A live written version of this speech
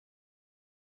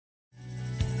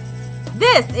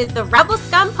This is the Rebel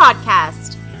Scum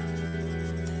Podcast.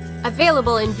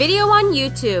 Available in video on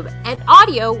YouTube and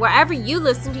audio wherever you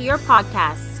listen to your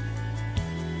podcasts.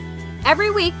 Every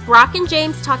week, Brock and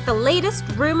James talk the latest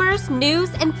rumors, news,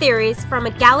 and theories from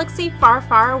a galaxy far,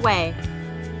 far away.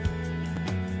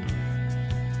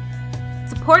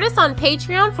 Support us on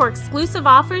Patreon for exclusive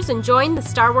offers and join the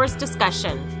Star Wars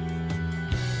discussion.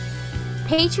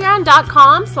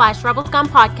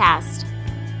 Patreon.com/RebelScumPodcast.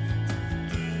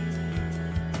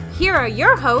 Here are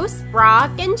your hosts,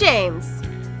 Brock and James.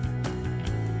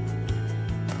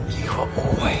 You're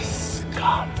always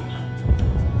scum.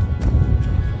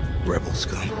 Rebel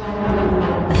scum.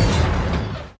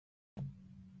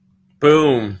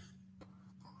 Boom.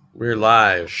 We're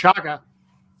live. Shaka.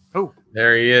 Oh.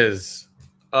 There he is.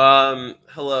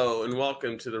 Hello and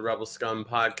welcome to the Rebel Scum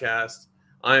Podcast.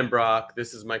 I'm Brock.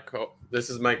 This is my co-host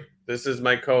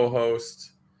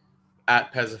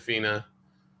at Pezafina.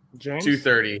 James.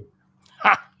 2:30.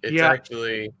 It's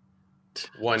actually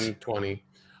 1:20.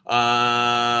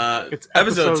 It's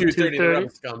episode 230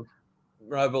 of the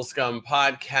Rebel Scum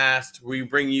Podcast. We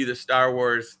bring you the Star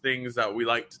Wars things that we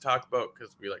like to talk about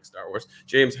because we like Star Wars.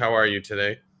 James, how are you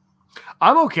today?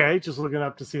 I'm okay. Just looking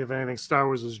up to see if anything Star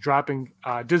Wars is dropping.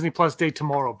 Disney Plus Day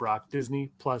tomorrow, Brock.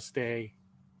 Disney Plus Day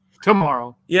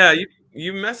tomorrow. Yeah,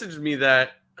 you messaged me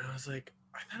that. And I was like,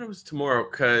 I thought it was tomorrow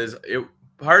because it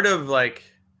part of like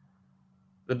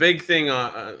the big thing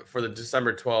for the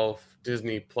December 12th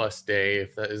Disney Plus Day.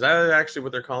 Is that actually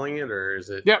what they're calling it, or is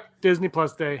it? Yep, Disney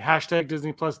Plus Day. Hashtag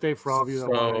Disney Plus Day for all of you that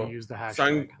want to use the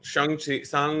hashtag.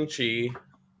 Shang-Chi.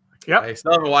 Yep. I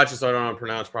still haven't watched it, so I don't know how to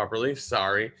pronounce properly.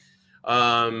 Sorry.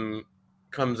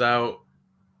 Comes out.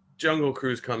 Jungle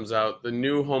Cruise comes out. The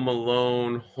new Home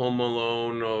Alone,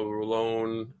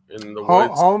 Alone in the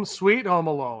Woods. Home Sweet Home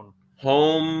Alone.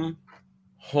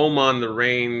 Home on the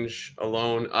Range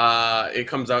Alone. It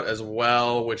comes out as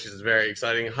well, which is very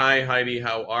exciting. Hi, Heidi.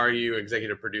 How are you?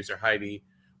 Executive producer Heidi,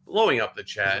 blowing up the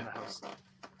chat.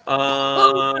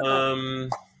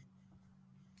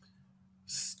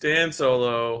 Stan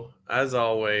Solo, as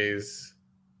always.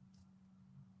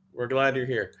 We're glad you're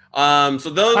here. So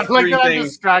those I like three that things. I'm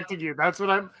distracting you. That's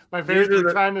what my favorite thing.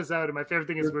 The, trying this out, and my favorite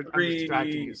thing is I'm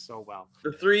distracting you so well.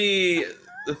 The three.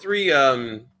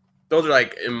 Those are,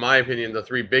 like, in my opinion, the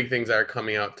three big things that are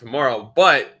coming out tomorrow.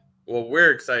 But what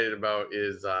we're excited about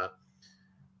is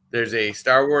there's a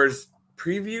Star Wars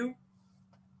preview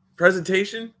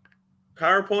presentation,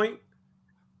 PowerPoint.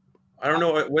 I don't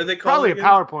know what they call it. Probably a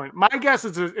PowerPoint. My guess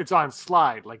is it's on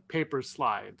slide, like paper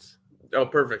slides. Oh,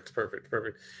 perfect. That's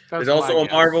There's also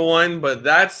a Marvel one, but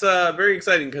that's very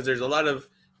exciting because there's a lot of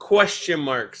question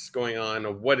marks going on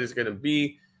of what is going to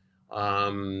be.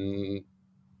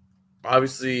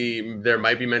 Obviously, there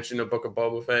might be mention of Book of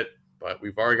Boba Fett, but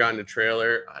we've already gotten a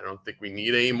trailer. I don't think we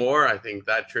need any more. I think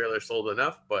that trailer sold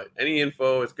enough, but any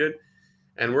info is good.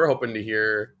 And we're hoping to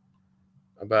hear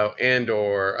about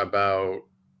Andor, about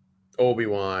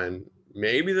Obi-Wan,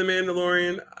 maybe The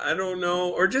Mandalorian. I don't know.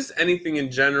 Or just anything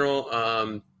in general.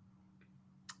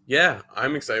 Yeah,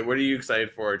 I'm excited. What are you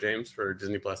excited for, James, for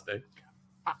Disney Plus Day?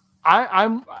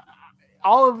 I'm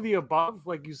all of the above,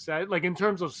 like you said. Like in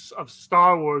terms of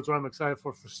Star Wars, what I'm excited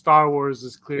for Star Wars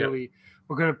is clearly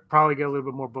we're going to probably get a little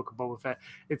bit more Book of Boba Fett.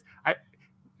 The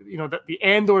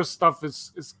Andor stuff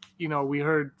is we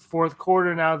heard fourth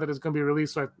quarter now that it's going to be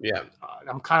released. So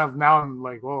I'm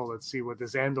like, whoa, let's see what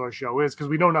this Andor show is because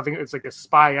we know nothing. It's like a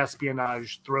spy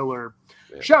espionage thriller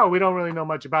show. We don't really know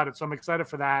much about it, so I'm excited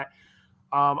for that.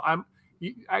 I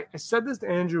said this to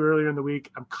Andrew earlier in the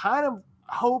week. I'm kind of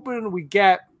hoping we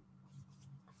get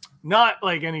not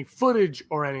like any footage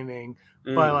or anything,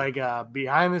 but like a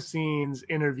behind the scenes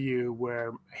interview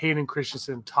where Hayden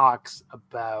Christensen talks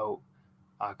about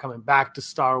coming back to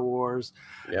Star Wars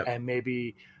and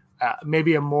maybe a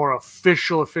more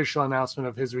official announcement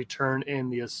of his return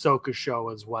in the Ahsoka show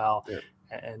as well. Yep.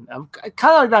 And I'm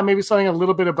kind of like that. Maybe something a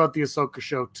little bit about the Ahsoka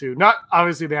show too. Not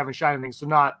obviously they haven't shot anything, so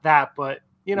not that, but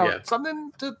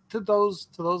something to those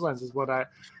lines is what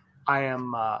I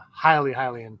am highly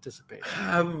anticipating.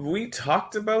 Have we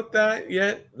talked about that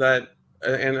yet?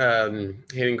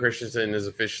 Hayden Christensen is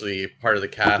officially part of the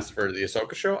cast for the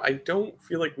Ahsoka show. I don't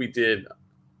feel like we did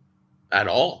at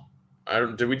all.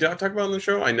 Did we talk about it on the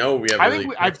show? I know we have. I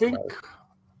think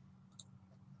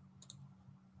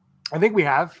we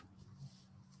have.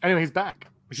 Anyway, he's back.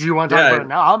 Do you want to talk about it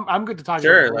now? I'm good to talk about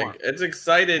it. Sure. Like it's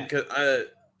exciting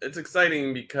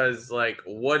because like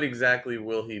what exactly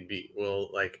will he be?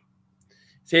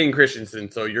 It's Hayden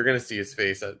Christensen, so you're gonna see his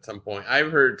face at some point.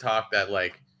 I've heard talk that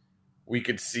like we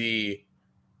could see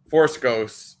Force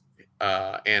Ghost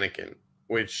Anakin,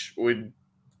 which would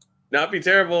not be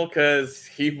terrible because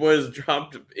he was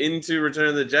dropped into Return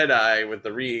of the Jedi with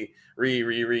the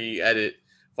re-edit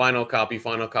final copy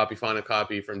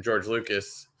from George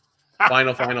Lucas.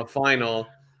 Final.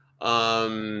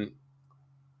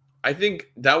 I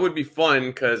think that would be fun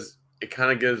because it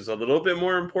kind of gives a little bit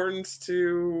more importance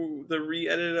to the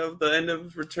re-edit of the end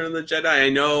of Return of the Jedi. I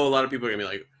know a lot of people are gonna be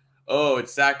like, "Oh,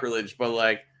 it's sacrilege," but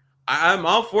like, I'm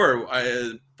all for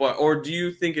it. Or do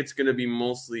you think it's gonna be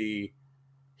mostly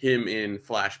him in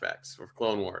flashbacks of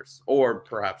Clone Wars, or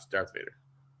perhaps Darth Vader?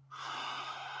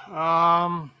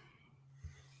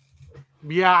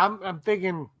 Yeah, I'm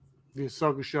thinking the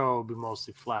Ahsoka show will be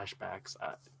mostly flashbacks.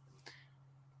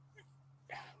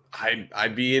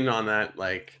 I'd be in on that.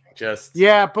 Like, just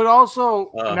yeah, but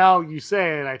also now you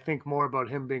say it, I think more about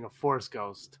him being a Force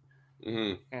ghost.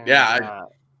 Mm-hmm. And, yeah,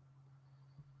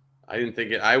 I didn't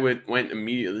think it. I went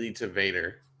immediately to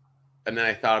Vader. And then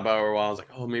I thought about it for a while. I was like,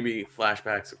 oh, maybe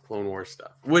flashbacks of Clone Wars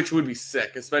stuff, which would be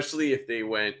sick, especially if they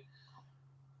went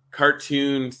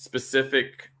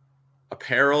cartoon-specific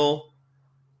apparel,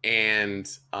 and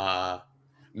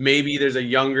maybe there's a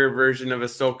younger version of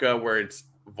Ahsoka where it's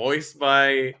voiced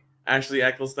by Ashley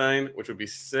Eccleston, which would be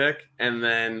sick. And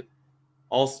then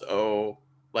also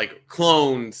like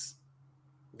clones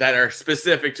that are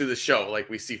specific to the show. Like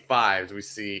we see Fives, we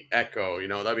see Echo,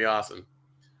 that'd be awesome.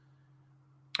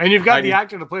 And you've got the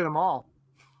actor to play them all.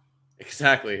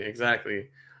 Exactly.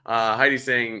 Heidi's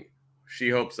saying she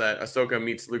hopes that Ahsoka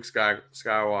meets Luke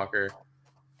Skywalker,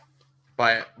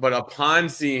 but upon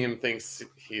seeing him, thinks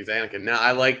he's Anakin. Now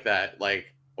I like that.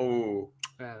 Like, oh,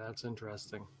 yeah, that's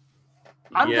interesting.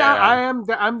 I'm down.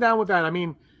 I'm down with that. I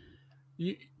mean,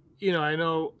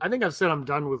 I think I've said I'm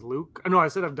done with Luke. No, I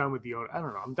said I'm done with Yoda. I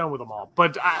don't know. I'm done with them all.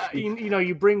 But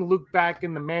you bring Luke back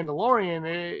in the Mandalorian,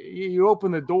 you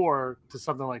open the door to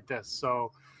something like this.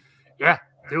 So, yeah,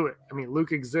 do it. I mean,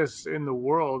 Luke exists in the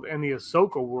world and the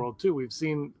Ahsoka world too. We've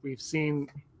seen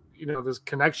this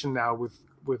connection now with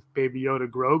Baby Yoda.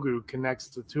 Grogu connects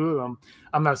the two of them.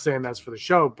 I'm not saying that's for the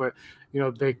show, but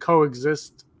they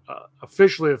coexist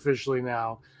officially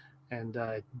now, and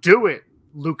do it,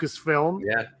 Lucasfilm.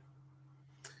 Yeah.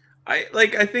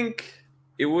 I think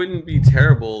it wouldn't be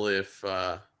terrible if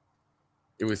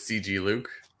it was CG Luke.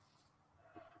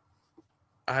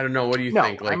 I don't know. What do you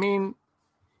think? I mean,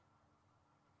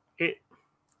 it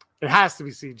has to be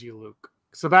CG Luke.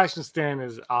 Sebastian Stan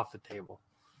is off the table.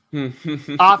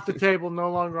 Off the table,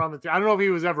 no longer on the table. I don't know if he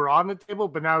was ever on the table,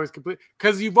 but now he's complete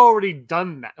because you've already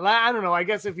done that. I don't know. I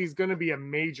guess if he's going to be a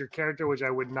major character, which I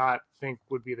would not think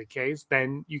would be the case,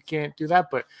 then you can't do that.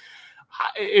 But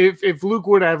if Luke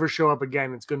were to ever show up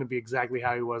again, it's going to be exactly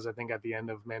how he was, I think, at the end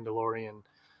of Mandalorian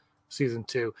season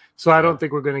 2. So I don't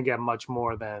think we're going to get much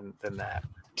more than that.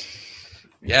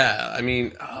 Yeah, I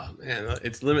mean, oh man,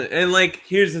 it's limited. And like,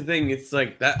 here's the thing: it's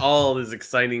like that all is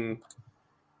exciting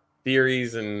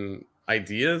theories and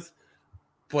ideas,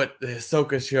 but the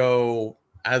Ahsoka show,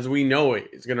 as we know it,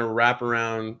 is going to wrap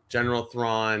around General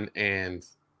Thrawn and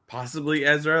possibly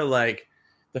Ezra. Like,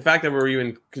 the fact that we're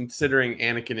even considering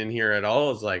Anakin in here at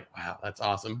all is like, wow, that's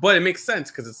awesome. But it makes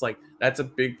sense because it's like that's a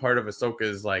big part of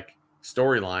Ahsoka's like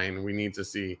storyline. We need to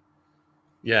see.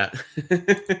 Yeah.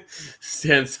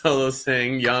 Stan Solo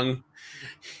saying young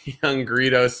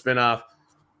Greedo spinoff.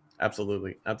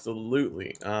 Absolutely.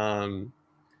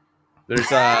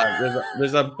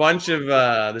 There's a bunch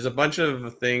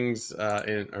of things not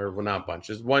a bunch.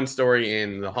 There's one story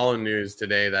in the Hollow News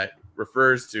today that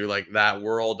refers to like that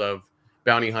world of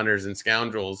bounty hunters and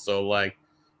scoundrels. So like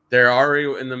they're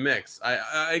already in the mix.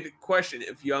 I question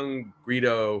if young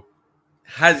Greedo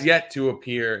has yet to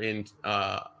appear in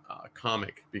a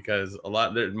comic because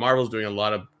Marvel's doing a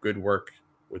lot of good work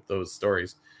with those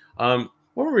stories. What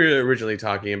were we originally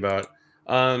talking about?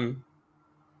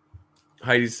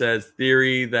 Heidi says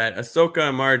theory that Ahsoka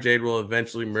and Mara Jade will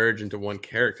eventually merge into one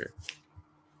character.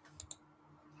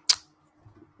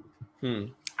 I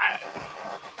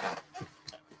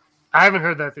haven't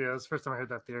heard that theory. That's the first time I heard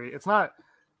that theory. It's not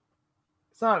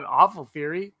an awful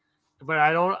theory, but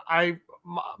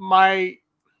my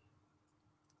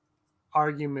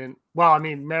argument. Well, I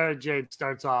mean, Mara Jade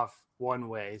starts off one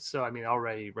way, so I mean,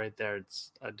 already right there,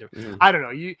 it's a different. I don't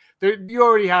know. You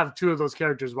already have two of those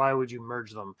characters. Why would you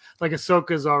merge them? Like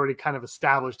Ahsoka is already kind of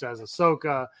established as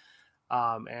Ahsoka,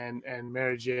 and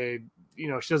Mara Jade, she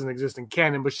doesn't exist in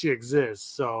canon, but she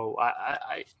exists. So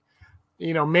I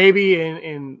maybe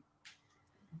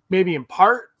in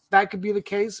part that could be the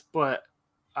case, but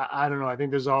I don't know. I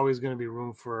think there's always going to be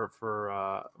room for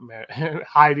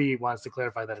Heidi wants to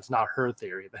clarify that it's not her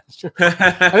theory. That's true. I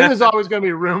think there's always going to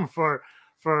be room for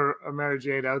for a Mara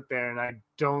Jade out there, and I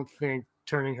don't think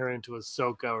turning her into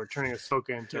Ahsoka or turning Ahsoka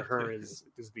into her is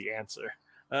the answer.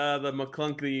 The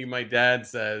McClunky, my dad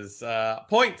says,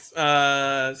 points.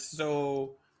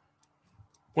 So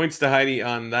points to Heidi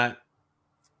on that.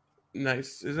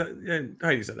 Nice. Is that, yeah,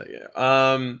 Heidi said that, yeah.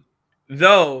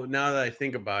 Though, now that I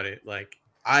think about it, like,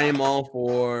 I am all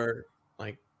for,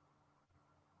 like,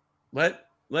 let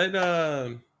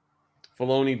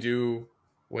Filoni do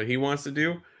what he wants to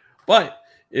do. But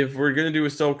if we're going to do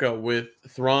Ahsoka with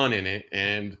Thrawn in it,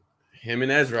 and him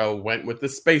and Ezra went with the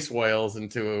space whales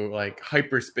into, like,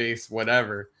 hyperspace,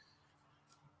 whatever,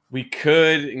 we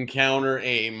could encounter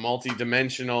a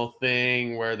multi-dimensional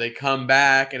thing where they come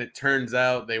back and it turns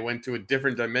out they went to a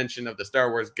different dimension of the Star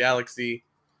Wars galaxy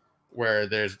where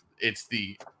it's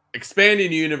the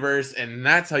expanding universe, and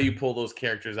that's how you pull those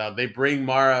characters out. They bring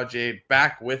Mara Jade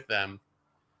back with them.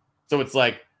 So it's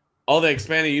like all the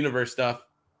expanding universe stuff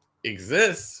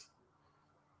exists,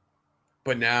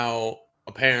 but now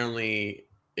apparently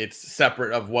it's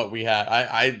separate of what we had.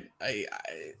 I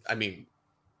mean,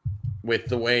 with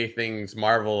the way things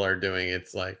Marvel are doing,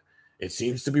 it's like it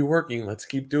seems to be working. Let's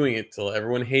keep doing it till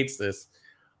everyone hates this.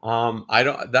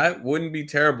 That wouldn't be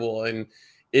terrible. And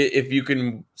if you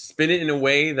can spin it in a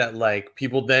way that like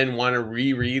people then want to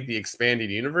reread the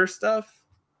expanded universe stuff,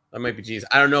 that might be genius.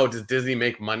 I don't know. Does Disney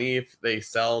make money if they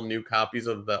sell new copies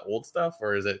of the old stuff,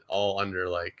 or is it all under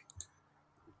like?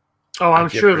 Oh, I'm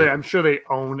sure they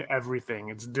own everything.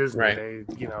 It's Disney. Right.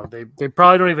 They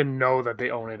probably don't even know that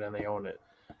they own it, and they own it.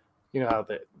 You know how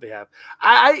they have.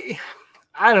 I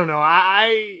don't know.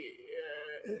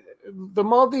 The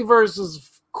multiverse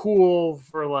is cool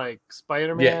for like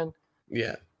Spider-Man.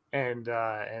 Yeah. And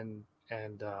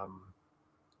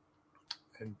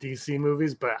DC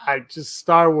movies, but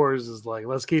Star Wars is like,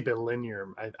 let's keep it linear.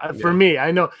 For me,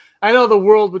 I know the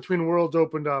world between worlds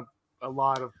opened up a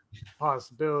lot of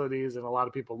possibilities, and a lot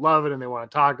of people love it and they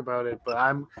want to talk about it. But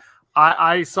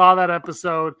I saw that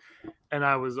episode and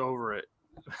I was over it.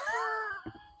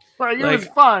 Like, it was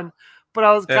fun, but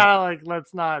I was kind of like,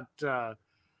 let's not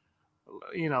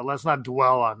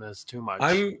dwell on this too much.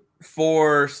 I'm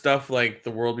for stuff like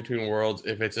the world between worlds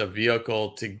if it's a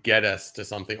vehicle to get us to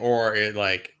something, or it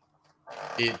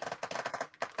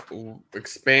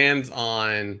expands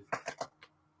on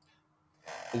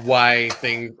why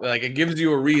things, like, it gives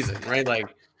you a reason, right?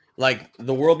 Like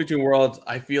the world between worlds,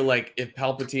 I feel like if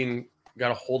Palpatine got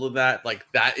a hold of that, like,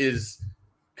 that is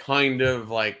kind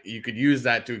of like, you could use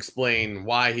that to explain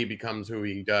why he becomes who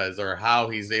he does, or how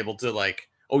he's able to, like,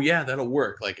 oh yeah, that'll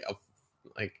work. Like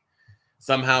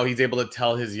somehow he's able to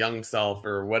tell his young self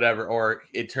or whatever, or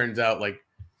it turns out like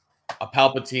a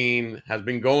Palpatine has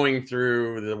been going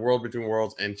through the world between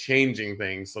worlds and changing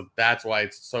things. So that's why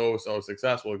it's so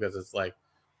successful, because it's like,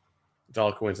 it's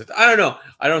all coincidence. I don't know.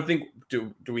 I don't think,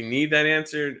 do we need that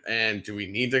answered? And do we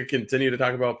need to continue to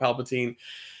talk about Palpatine?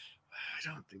 I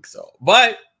don't think so.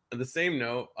 But on the same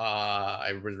note,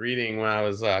 I was reading when I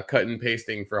was cutting and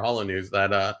pasting for Holo News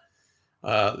that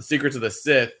the Secrets of the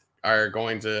Sith are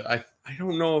going to, I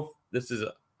don't know if this is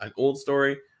an old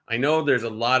story. I know there's a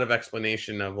lot of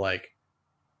explanation of, like,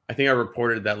 I think I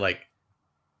reported that like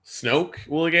Snoke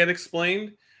will get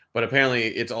explained, but apparently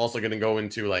it's also going to go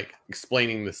into like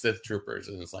explaining the Sith troopers,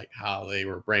 and it's like how they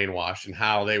were brainwashed and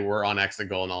how they were on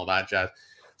Exegol and all that jazz.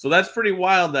 So that's pretty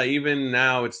wild that even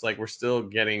now it's like we're still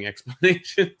getting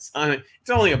explanations on it.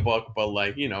 It's only a book, but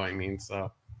like, you know what I mean?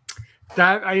 So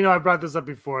that, I brought this up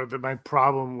before, that my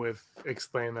problem with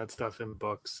explaining that stuff in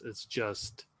books, it's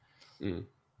just, I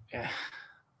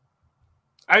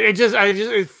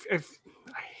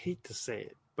hate to say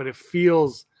it, but it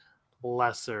feels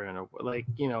lesser in a, like,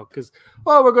 because,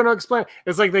 well, we're going to explain.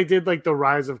 It's like they did like the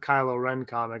Rise of Kylo Ren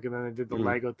comic, and then they did the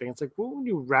Lego thing. It's like, wouldn't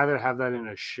you rather have that in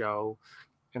a show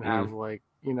and have like,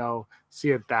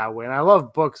 see it that way? And I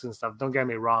love books and stuff, don't get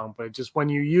me wrong, but just when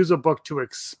you use a book to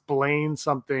explain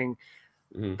something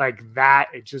like that,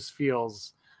 it just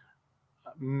feels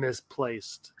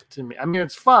misplaced to me. I mean,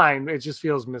 it's fine, it just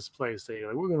feels misplaced that you're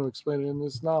like, we're going to explain it in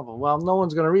this novel. Well, no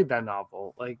one's going to read that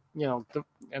novel. Like,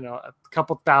 a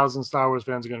couple thousand Star Wars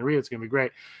fans are going to read it. It's going to be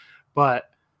great, but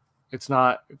it's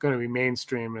not going to be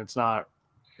mainstream. It's not.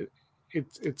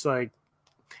 It's like,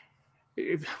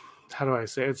 how do I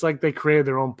say? It's like they created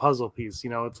their own puzzle piece.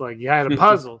 It's like you had a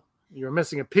puzzle, you're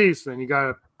missing a piece, then you got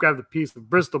to grab the piece of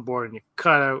Bristol board and you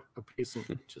cut out a piece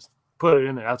and just put it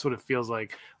in there. That's what it feels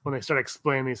like when they start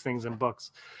explaining these things in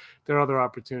books. There are other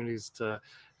opportunities to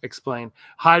explain.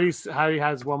 Heidi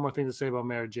has one more thing to say about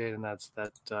Mara Jade, and that's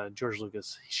that George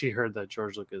Lucas, she heard that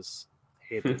George Lucas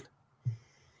hated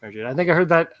Mary Jane. I think I heard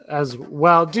that as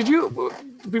well. Did you?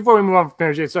 Before we move on from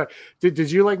Mary Jane, sorry.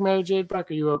 Did you like Mary Jane, Brock?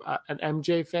 Are you an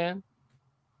MJ fan?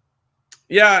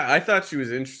 Yeah, I thought she was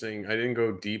interesting. I didn't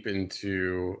go deep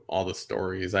into all the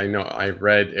stories. I know I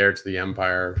read Heir to the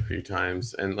Empire a few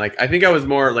times, and like I think I was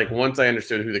more like once I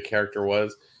understood who the character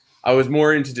was, I was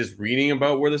more into just reading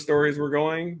about where the stories were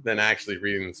going than actually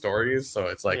reading the stories. So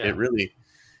it's like it really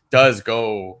does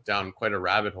go down quite a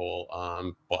rabbit hole.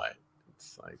 But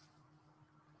it's like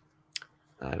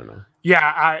I don't know.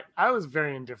 Yeah, I was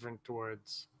very indifferent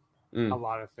towards a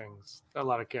lot of things, a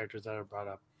lot of characters that are brought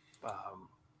up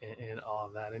in all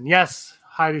of that. And yes,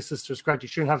 Heidi's sister's correct. You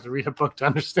shouldn't have to read a book to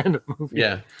understand a movie.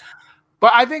 Yeah.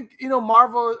 But I think,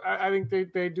 Marvel, I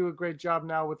think they do a great job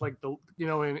now with like the,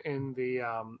 in the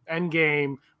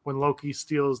Endgame when Loki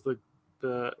steals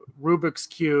the Rubik's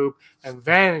Cube and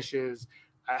vanishes.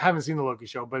 I haven't seen the Loki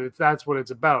show, but that's what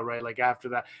it's about, right? Like after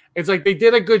that, it's like they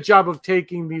did a good job of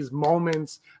taking these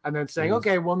moments and then saying,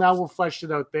 okay, well now we'll flesh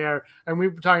it out there. And we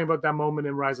were talking about that moment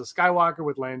in Rise of Skywalker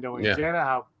with Lando and Jannah,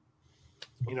 how,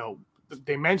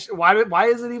 they mentioned, why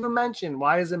is it even mentioned?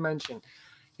 Why is it mentioned?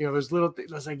 There's little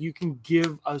things. It's like you can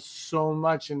give us so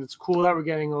much, and it's cool that we're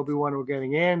getting Obi-Wan, we're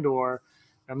getting Andor.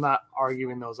 I'm not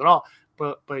arguing those at all,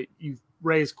 but you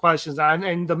raise questions,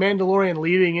 and the Mandalorian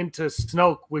leading into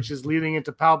Snoke, which is leading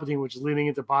into Palpatine, which is leading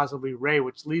into possibly Rey,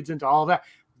 which leads into all that.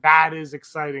 That is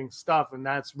exciting stuff, and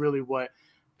that's really what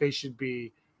they should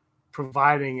be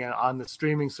providing on the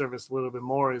streaming service a little bit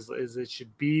more. Is it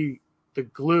should be the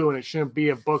glue, and it shouldn't be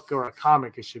a book or a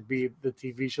comic. It should be the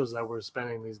TV shows that we're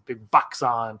spending these big bucks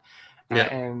on,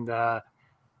 and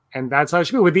that's how it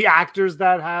should be with the actors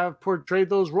that have portrayed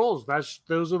those roles.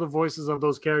 Those are the voices of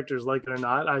those characters, like it or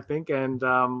not, I think, and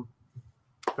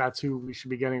that's who we should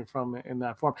be getting from in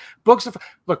that form. Books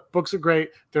are great.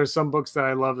 There's some books that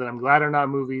I love that I'm glad are not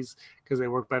movies because they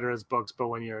work better as books. But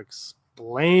when you're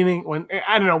explaining,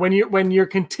 when you're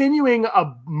continuing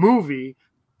a movie,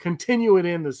 continue it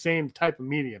in the same type of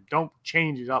medium. Don't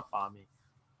change it up on me.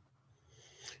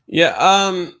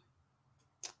 Yeah,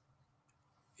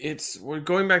 we're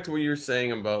going back to what you were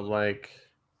saying about like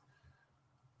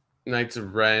Knights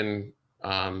of Ren.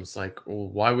 It's like, well,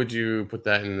 why would you put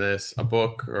that in a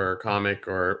book or a comic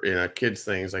or kids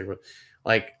things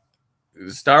like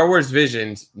Star Wars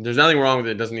Visions? There's nothing wrong with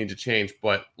it. It doesn't need to change,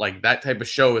 but like that type of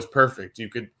show is perfect. You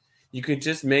could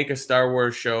just make a Star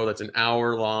Wars show that's an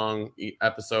hour long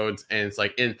episodes, and it's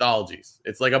like anthologies.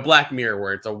 It's like a Black Mirror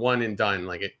where it's a one and done,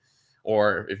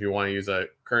 or if you want to use a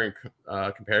current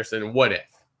comparison, What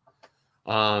If,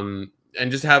 and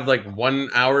just have like 1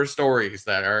 hour stories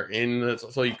that are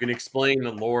so you can explain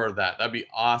the lore of that. That'd be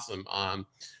awesome.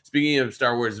 Speaking of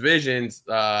Star Wars Visions,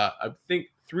 I think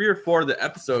 3 or 4 of the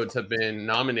episodes have been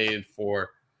nominated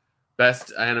for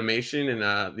Best Animation in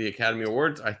the Academy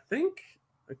Awards. I think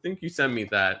you sent me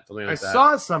that. Something like that. I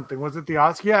saw something. Was it the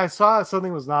Oscar? Yeah, I saw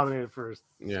something was nominated first.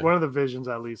 Yeah. One of the Visions,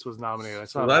 at least, was nominated. I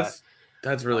saw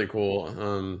that's really cool.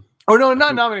 Oh no,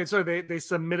 not nominated. Sorry, they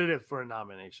submitted it for a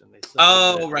nomination.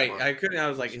 Right. I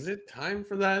was like, is it time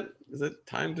for that? Is it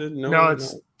time to know? No,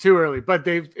 it's too early. But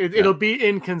it'll be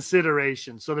in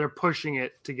consideration, so they're pushing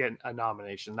it to get a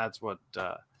nomination. That's what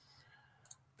they're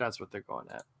going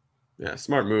at. Yeah,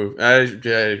 smart move.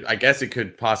 I guess it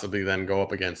could possibly then go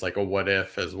up against like a What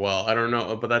If as well. I don't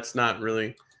know, but that's not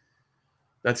really.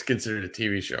 That's considered a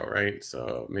TV show, right?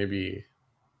 So maybe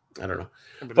I don't know.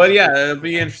 But yeah, it'll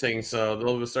be interesting. So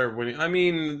they'll start winning. I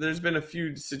mean, there's been a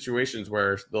few situations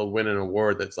where they'll win an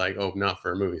award that's like, oh, not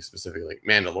for a movie specifically, like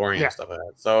Mandalorian and stuff like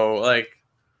that. So like,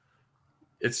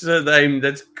 it's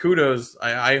that's kudos.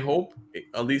 I hope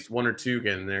at least 1 or 2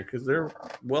 get in there because they're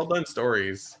well done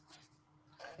stories.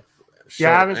 I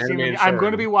haven't seen them. I'm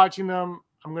going to be watching them.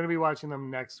 I'm going to be watching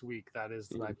them next week. That is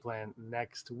my plan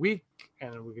next week,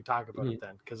 and we could talk about it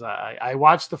then. Because I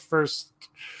watched the first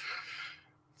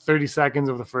 30 seconds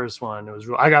of the first one. It was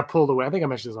I got pulled away. I think I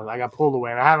mentioned this one. I got pulled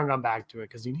away, and I haven't gone back to it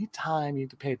because you need time. You need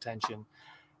to pay attention,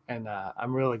 and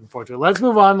I'm really looking forward to it. Let's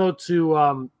move on though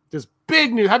to this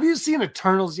big news. Have you seen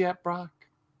Eternals yet, Brock?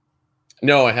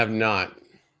 No, I have not.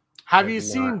 Have you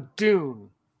seen Dune?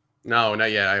 No,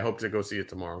 not yet. I hope to go see it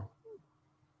tomorrow.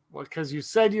 Well, because you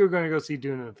said you were going to go see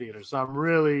Dune in the theater, so I'm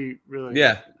really.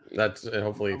 That's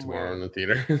hopefully tomorrow in the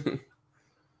theater.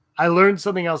 I learned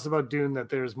something else about Dune, that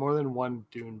there's more than one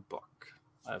Dune book.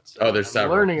 There's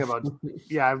several. Learning about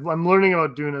I'm learning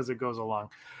about Dune as it goes along.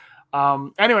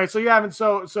 Anyway, so you haven't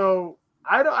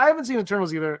I haven't seen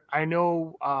Eternals either. I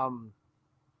know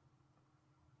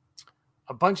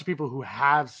a bunch of people who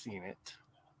have seen it.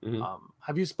 Mm-hmm.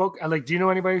 Have you do you know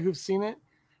anybody who's seen it?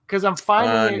 Because I'm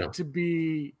finding it to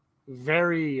be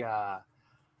very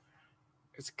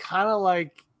it's kind of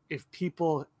like it's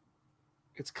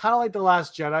kind of like The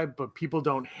Last Jedi, but people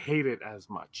don't hate it as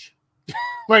much.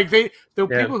 Like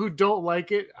people who don't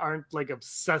like it aren't like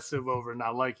obsessive over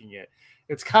not liking it.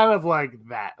 It's kind of like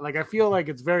that. Like I feel like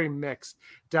it's very mixed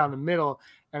down the middle,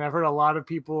 and I've heard a lot of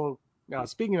people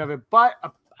speaking of it. But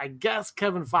I guess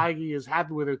Kevin Feige is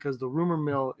happy with it because the rumor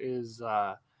mill is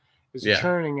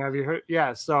churning. Have you heard?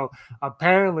 Yeah. So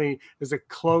apparently, is it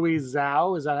Chloe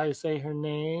Zhao? Is that how you say her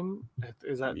name?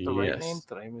 Is that the right name?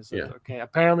 Did I miss it? Yeah. Okay.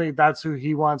 Apparently, that's who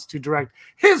he wants to direct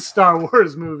his Star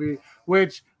Wars movie,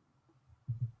 which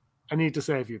I need to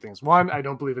say a few things. One, I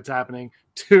don't believe it's happening.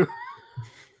 Two,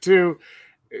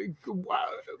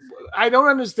 I don't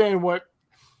understand what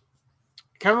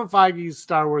Kevin Feige's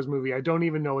Star Wars movie. I don't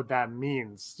even know what that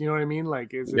means. You know what I mean?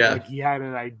 Like, is it like he had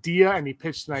an idea and he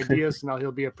pitched an idea, so now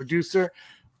he'll be a producer?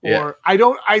 Or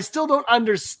I still don't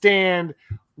understand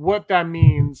what that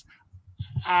means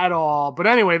at all. But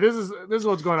anyway, this is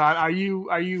what's going on. Are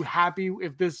you happy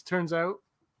if this turns out?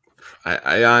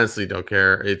 I honestly don't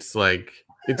care. It's like,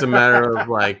 it's a matter of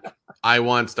like, I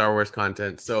want Star Wars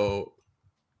content. So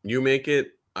you make it,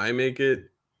 I make it,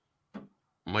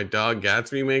 my dog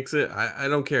Gatsby makes it. I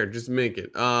don't care. Just make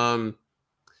it. James,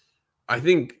 I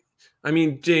think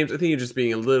you're just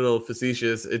being a little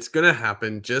facetious. It's going to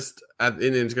happen and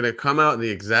it's going to come out at the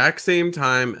exact same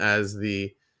time as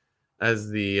the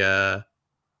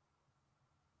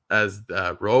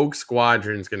Rogue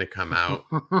Squadron's going to come out.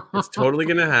 It's totally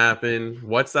going to happen.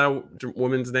 What's that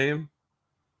woman's name?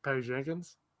 Patty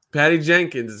Jenkins. Patty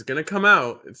Jenkins is going to come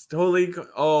out. It's totally...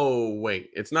 Oh,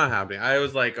 wait. It's not happening. I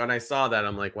was like, when I saw that,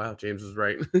 I'm like, wow, James was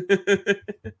right.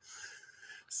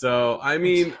 So, I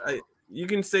mean, you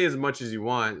can say as much as you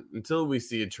want. Until we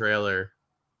see a trailer,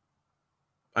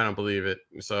 I don't believe it.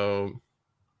 So,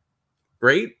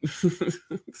 great.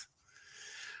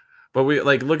 But we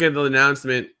look at the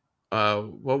announcement.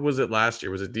 What was it last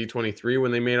year? Was it D23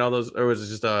 when they made all those, or was it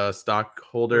just a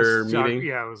stockholder meeting?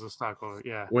 Yeah, it was a stockholder.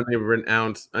 Yeah, when they were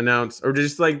announced, or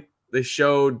just like they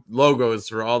showed logos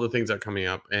for all the things that are coming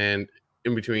up, and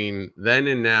in between then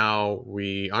and now,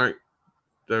 we aren't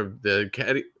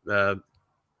the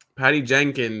Patty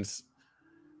Jenkins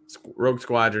Rogue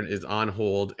Squadron is on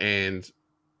hold, and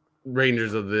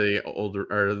Rangers of the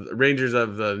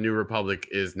New Republic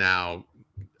is now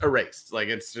erased. Like,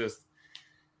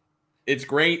 it's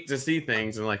great to see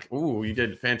things and like, ooh, you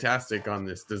did fantastic on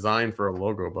this design for a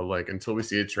logo, but like, until we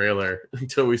see a trailer,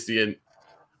 until we see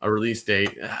a release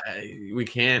date, we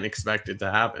can't expect it to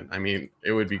happen. I mean,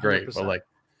 it would be great, 100%. But like,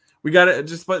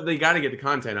 they gotta get the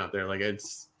content out there. Like,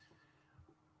 it's,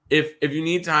 if you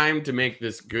need time to make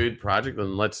this good project,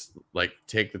 then let's like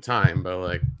take the time. But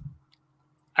like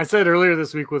I said earlier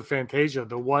this week with Fantasia,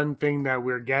 the one thing that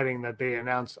we're getting that they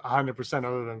announced 100%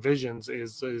 other than Visions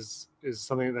is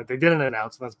something that they didn't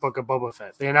announce, and that's Book of Boba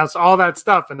Fett. They announced all that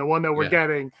stuff, and the one that we're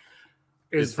getting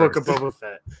is Book of Boba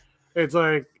Fett. It's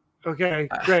like, okay,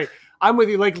 great. I'm with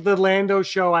you. Like the Lando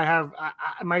show,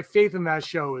 my faith in that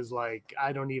show is like,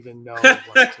 I don't even know what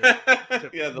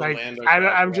to like, Lando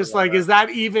I'm just like, is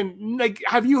that even like,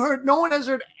 have you heard? No one has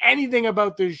heard anything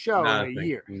about this show in a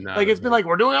year. Like, it's been like,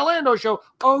 we're doing a Lando show.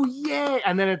 Oh yeah.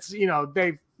 And then it's,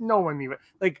 no one even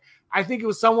like, I think it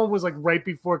was someone was like right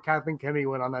before Kathleen Kennedy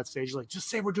went on that stage, like, just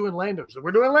say we're doing Lando. So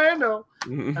we're doing Lando.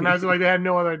 And I was like, they had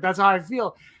no other, that's how I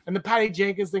feel. And the Patty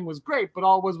Jenkins thing was great, but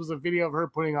all it was a video of her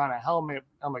putting on a helmet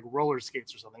on like roller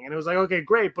skates or something. And it was like, okay,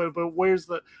 great. But where's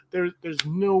there's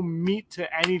no meat to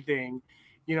anything.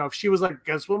 If she was like,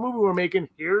 guess what movie we're making?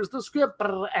 Here's the script.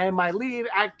 And my lead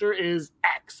actor is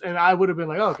X. And I would have been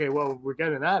like, okay, well, we're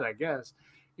getting that, I guess.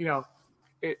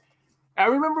 I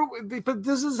remember, but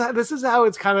this is how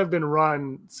it's kind of been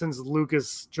run since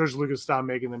George Lucas stopped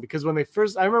making them. Because when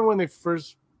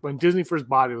Disney first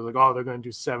bought it, it was like, oh, they're going to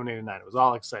do 7, 8, and 9. It was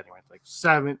all exciting, right? Like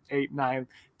 7, 8, 9.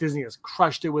 Disney has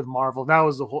crushed it with Marvel. That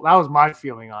was my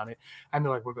feeling on it. And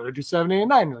they're like, we're going to do 7, 8, and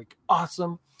 9. And they're like,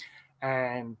 awesome.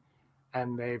 And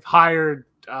they've hired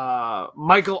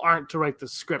Michael Arndt to write the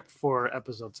script for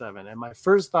Episode 7. And my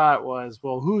first thought was,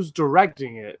 well, who's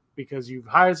directing it? Because you've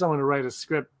hired someone to write a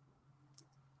script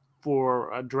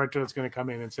for a director that's going to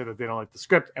come in and say that they don't like the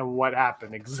script. And what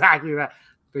happened? Exactly that.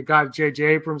 They got J.J.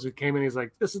 Abrams, who came in. He's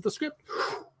like, "This is the script,"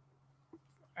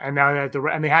 and now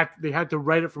they had to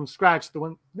write it from scratch.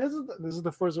 This is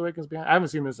the Force Awakens behind. I haven't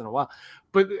seen this in a while,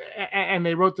 but and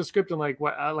they wrote the script in like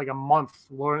a month.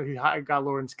 He got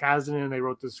Lawrence Kasdan, and they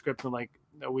wrote the script in like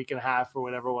a week and a half or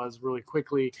whatever it was, really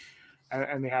quickly,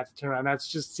 and they had to turn around. That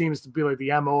just seems to be like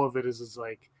the MO of it is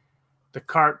like the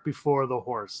cart before the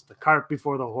horse,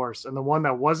 and the one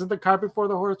that wasn't the cart before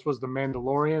the horse was the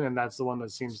Mandalorian, and that's the one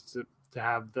that seems to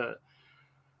have the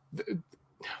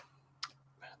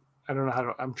I don't know how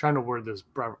to. I'm trying to word this,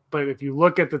 but if you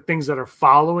look at the things that are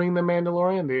following the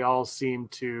Mandalorian, they all seem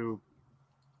to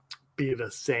be the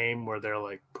same, where they're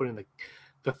like putting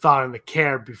the thought and the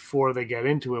care before they get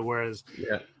into it. Whereas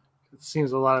it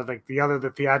seems a lot of like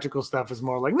the theatrical stuff is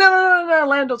more like no,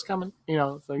 Lando's coming. You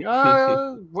know, it's like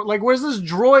like where's this the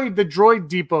Droid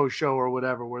Depot show or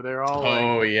whatever, where they're all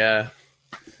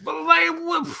but like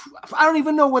I don't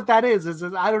even know what that is.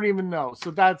 I don't even know.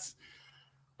 So that's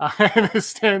I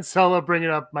understand Solo bringing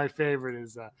up my favorite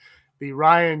is the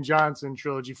Rian Johnson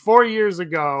trilogy. 4 years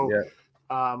ago,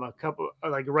 a couple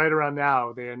like right around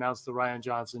now, they announced the Rian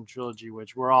Johnson trilogy,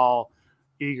 which we're all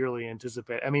eagerly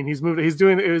anticipate. I mean,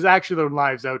 it was actually the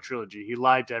Lives Out trilogy. He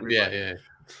lied to everybody.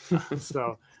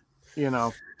 So, you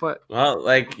know, but well,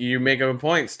 like you make a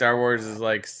point, Star Wars is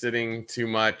like sitting too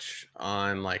much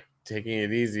on like taking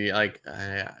it easy. Like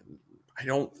I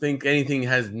don't think anything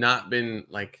has not been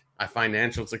like a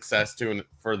financial success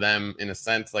for them in a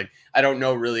sense. Like I don't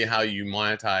know really how you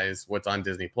monetize what's on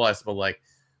Disney Plus, but like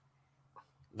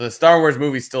the Star Wars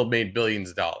movie still made billions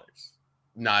of dollars.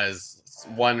 Not as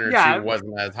one or two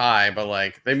wasn't as high, but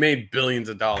like they made billions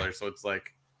of dollars. So it's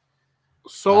like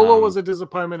Solo was a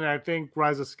disappointment, and I think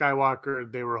Rise of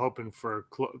Skywalker they were hoping for.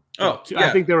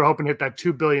 I think they were hoping to hit that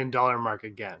 $2 billion mark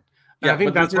again. And I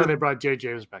think that's why they brought J.J.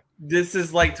 Abrams back. This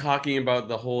is like talking about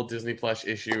the whole Disney Plus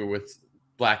issue with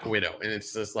Black Widow, and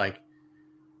it's just like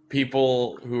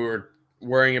people who are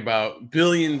worrying about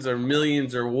billions or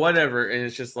millions or whatever, and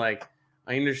it's just like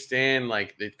I understand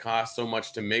like it costs so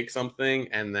much to make something,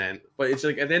 but it's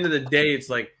like at the end of the day, it's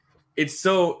like it's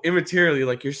so immaterially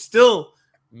like you're still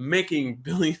making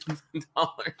billions of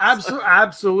dollars.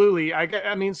 Absolutely.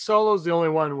 I mean, Solo's the only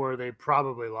one where they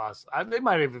probably lost. They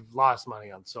might have lost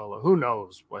money on Solo. Who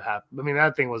knows what happened? I mean,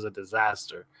 that thing was a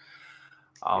disaster.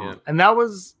 And that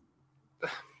was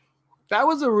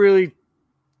a really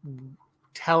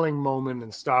telling moment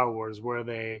in Star Wars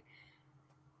where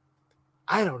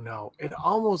I don't know. It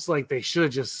almost like they should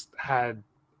have just had,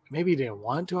 maybe they didn't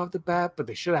want to off the bat, but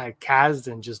they should have had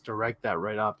Kasdan just direct that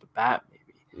right off the bat,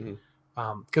 maybe. Mm-hmm.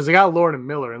 Because they got Lord and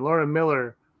Miller, and Lord and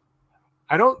Miller,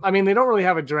 they don't really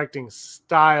have a directing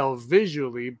style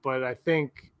visually, but I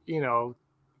think, you know,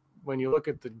 when you look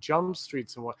at the jump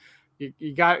streets and what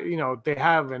you got, you know, they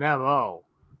have an MO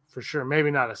for sure. Maybe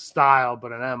not a style,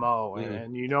 but an MO,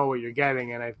 and you know what you're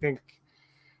getting. And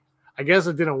I guess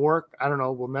it didn't work. I don't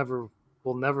know. We'll never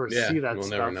see that stuff.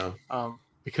 Never know.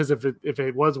 Because if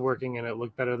it was working and it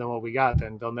looked better than what we got,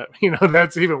 then they'll never, you know,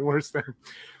 that's even worse than.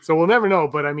 So we'll never know.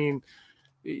 But I mean,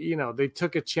 you know, they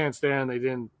took a chance there and they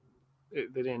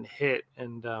didn't hit.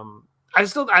 And I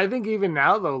think even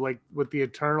now though, like with the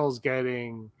Eternals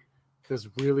getting this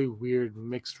really weird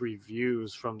mixed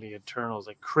reviews from the Eternals,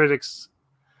 like critics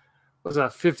was a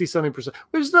 50-something%,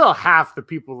 which is still half the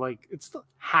people like it's still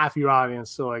half your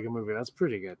audience still like a movie. That's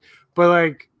pretty good. But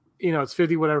like, you know, it's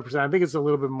 50 whatever percent. I think it's a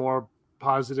little bit more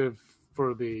positive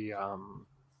for the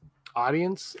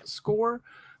audience score,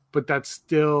 but that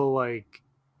still like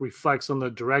reflects on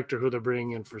the director who they're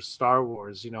bringing in for Star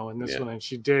Wars, you know, in this one. And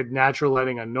she did natural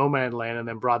lighting on No Man's Land and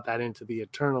then brought that into the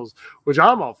Eternals, which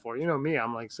I'm all for. You know me,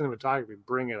 I'm like cinematography,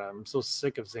 bring it. I'm so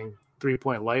sick of seeing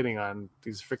 3-point lighting on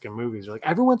these freaking movies. You're like,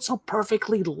 everyone's so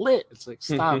perfectly lit. It's like,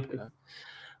 stop. You know?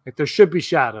 Like there should be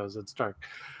shadows. It's dark.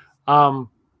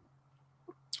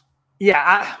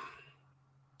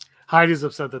 Heidi's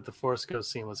upset that the Force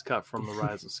Ghost scene was cut from The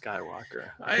Rise of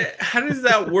Skywalker. How does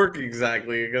that work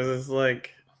exactly? Because it's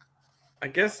like, I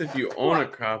guess if you own a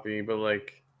copy, but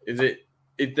like,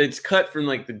 it's cut from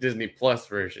like the Disney Plus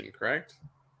version, correct?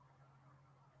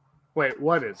 Wait,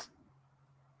 what is?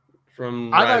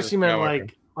 From I thought she meant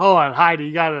like, hold on, Heidi,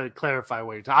 you gotta clarify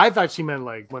what you're talking. I thought she meant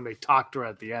like when they talked to her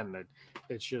at the end that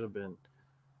it should have been.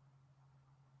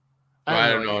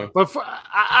 I don't know. But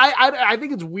I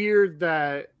think it's weird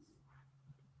that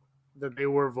they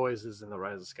were voices in The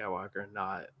Rise of Skywalker,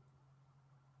 not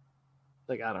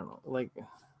like, I don't know, like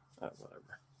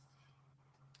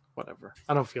whatever.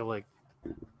 I don't feel like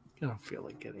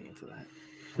getting into that.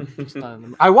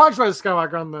 I watched Rise of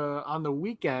Skywalker on the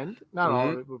weekend. Not all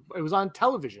of it, but it was on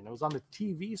television. It was on the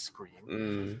TV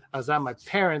screen. I was at my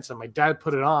parents' and my dad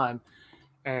put it on,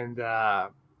 and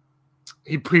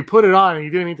he put it on and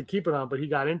he didn't need to keep it on, but he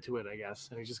got into it, I guess,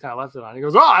 and he just kind of left it on. He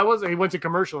goes, he went to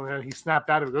commercial and then he snapped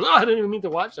out of it. He goes, I didn't even mean to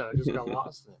watch that. I just got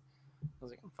lost in it. I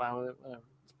was like, I'm fine with it.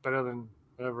 It's better than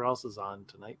whatever else is on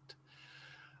tonight.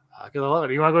 Because I love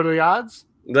it. You want to go to the odds?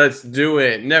 Let's do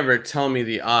it. Never Tell Me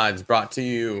the Odds, brought to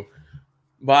you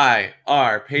by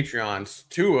our Patreons,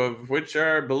 2 of which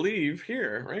are, I believe,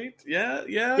 here, right? Yeah.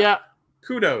 Yeah.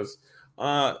 Kudos.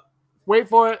 Wait, Wait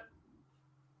for it.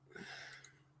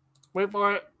 Wait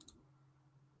for it.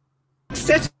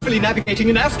 Successfully navigating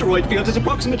an asteroid field is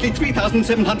approximately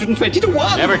 3,720 to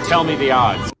 1. Never tell me the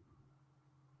odds.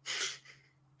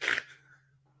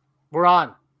 We're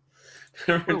on.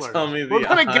 Never tell me the We're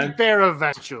going to odds. get there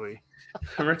eventually.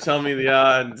 Never tell me the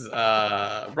odds.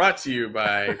 Brought to you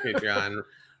by Patreon.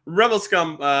 Rebel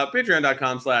Scum,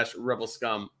 patreon.com/Rebel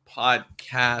Scum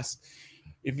podcast.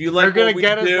 If you like, They're going what to we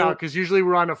get us do, now because usually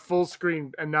we're on a full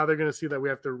screen, and now they're going to see that we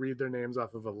have to read their names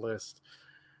off of a list.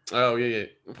 Oh yeah.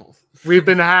 We've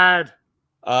been had.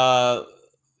 Why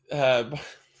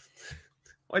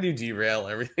do you derail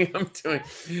everything I'm doing?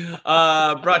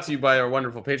 Brought to you by our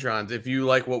wonderful Patreons. If you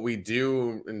like what we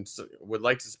do and would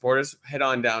like to support us, head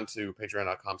on down to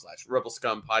patreon.com/Rebel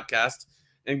Scum podcast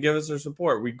and give us your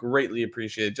support. We greatly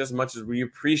appreciate it, just as much as we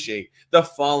appreciate the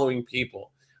following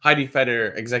people: Heidi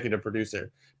Feder, executive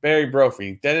producer; Barry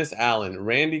Brophy; Dennis Allen;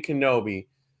 Randy Kenobi;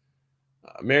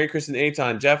 Mary Kristen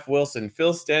Aton; Jeff Wilson;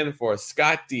 Phil Stanforth;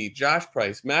 Scott D; Josh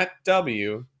Price; Matt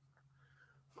W.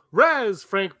 Rez,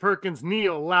 Frank Perkins,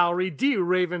 Neil Lowry, D.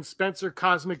 Raven, Spencer,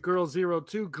 Cosmic Girl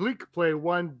 02, Gleek Play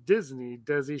 1, Disney,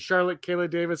 Desi, Charlotte, Kayla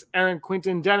Davis, Aaron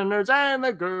Quinton, Dana Nerds, and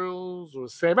the girls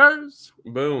with Sabers.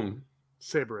 Boom.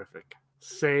 Saberific.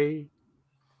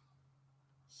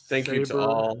 Thank you to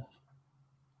all.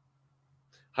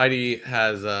 Heidi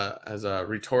has a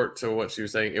retort to what she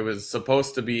was saying. It was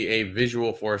supposed to be a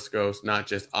visual Force Ghost, not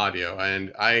just audio.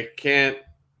 And I can't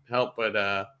help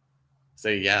but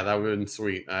say, yeah, that would have been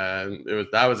sweet.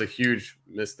 That was a huge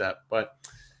misstep, but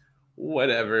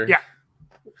whatever. Yeah.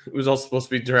 It was all supposed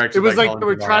to be directed. It was by like Colin they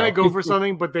were Trevorrow. trying to go for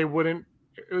something, but they wouldn't.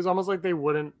 It was almost like they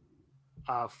wouldn't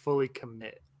fully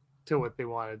commit to what they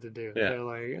wanted to do. Yeah. They're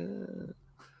like,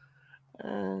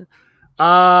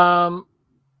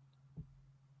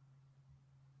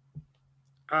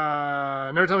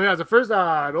 never tell me that. The first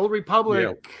Old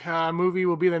Republic movie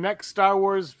will be the next Star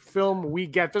Wars film we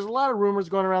get. There's a lot of rumors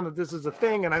going around that this is a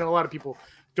thing, and I know a lot of people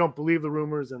don't believe the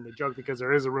rumors and they joke because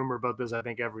there is a rumor about this, I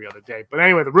think, every other day. But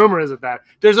anyway, the rumor is that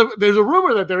there's a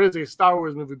rumor that there is a Star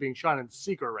Wars movie being shot in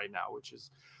secret right now, which is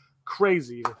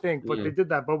crazy to think. But they did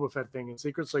that Boba Fett thing in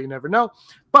secret, so you never know.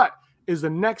 But is the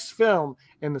next film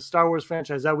in the Star Wars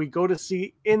franchise that we go to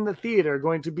see in the theater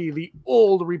going to be the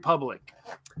Old Republic?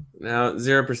 Now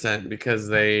 0%, because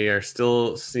they are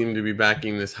still seem to be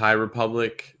backing this High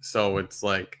Republic. So it's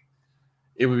like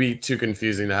it would be too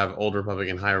confusing to have Old Republic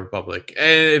and High Republic.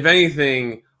 And if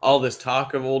anything, all this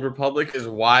talk of Old Republic is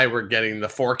why we're getting the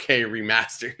 4K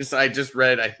remasters. I just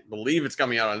read, I believe it's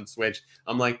coming out on Switch.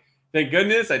 I'm like, thank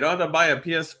goodness I don't have to buy a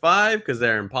PS5 because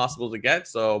they're impossible to get.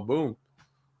 So boom,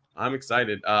 I'm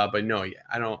excited. But no, yeah,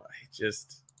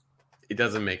 it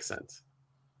doesn't make sense.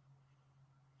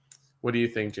 What do you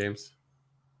think, James?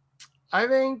 I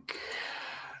think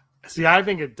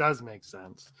it does make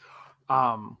sense.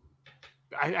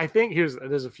 I think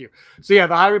there's a few. So yeah,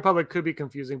 the High Republic could be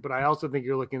confusing, but I also think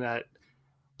you're looking at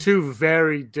two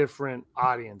very different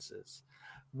audiences.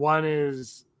 One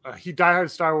is diehard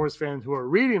Star Wars fans who are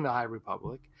reading the High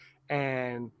Republic,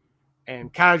 and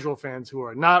casual fans who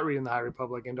are not reading the High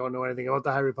Republic and don't know anything about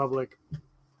the High Republic.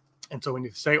 And so when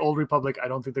you say Old Republic, I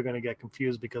don't think they're going to get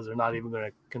confused because they're not even going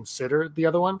to consider the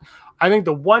other one. I think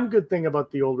the one good thing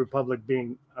about the Old Republic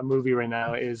being a movie right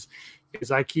now is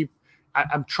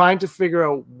I'm trying to figure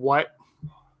out what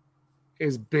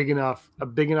is a big enough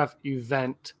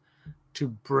event to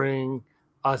bring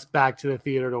us back to the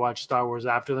theater to watch Star Wars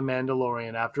after The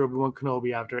Mandalorian, after Obi-Wan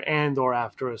Kenobi, after Andor,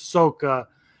 after Ahsoka,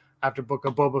 after Book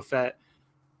of Boba Fett.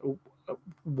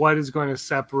 What is going to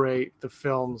separate the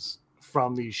films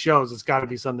from these shows? It's got to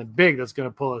be something big that's going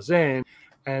to pull us in.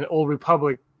 And Old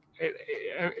Republic,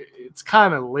 it's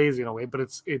kind of lazy in a way, but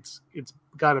it's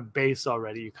got a base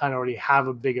already. You kind of already have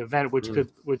a big event, which and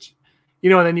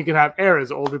then you can have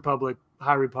eras: Old Republic,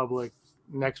 High Republic,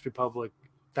 Next Republic,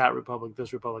 that Republic,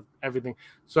 this Republic, everything.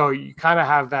 So you kind of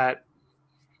have that.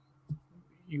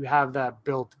 You have that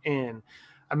built in.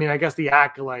 I mean, I guess the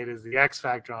Acolyte is the X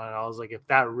factor on it. I was like, if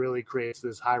that really creates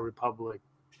this High Republic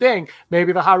thing,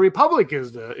 maybe the High Republic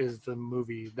is the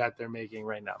movie that they're making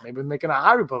right now. Maybe they're making a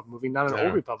High Republic movie, not an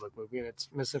Old Republic movie, and it's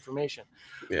misinformation.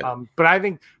 Yeah. But I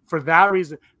think for that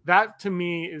reason, that to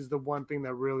me is the one thing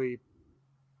that really,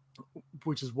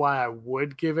 which is why I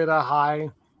would give it a high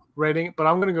rating. But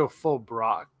I'm going to go full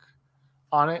Brock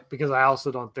on it because I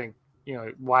also don't think,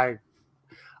 why.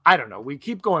 I don't know. We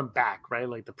keep going back, right?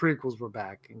 Like the prequels were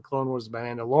back, and Clone Wars by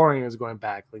Mandalorian is going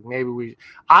back. Like maybe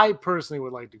I personally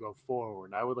would like to go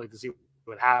forward. I would like to see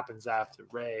what happens after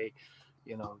Rey.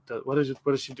 What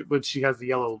does she do? But she has the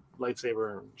yellow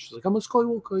lightsaber, and she's like, "I'm a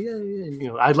Skywalker."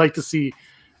 Yeah. I'd like to see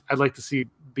I'd like to see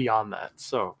beyond that.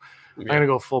 So Yeah. I'm gonna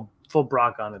go full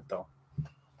Brock on it though.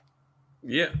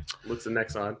 Yeah. What's the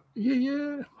next on?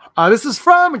 Yeah. This is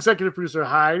from executive producer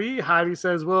Heidi. Heidi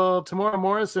says, "Will Tamora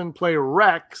Morrison play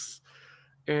Rex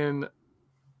in?"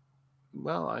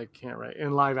 Well, I can't write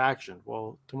in live action.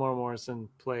 Will Tamora Morrison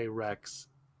play Rex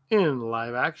in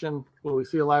live action? Will we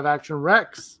see a live action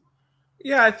Rex?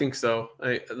 Yeah, I think so.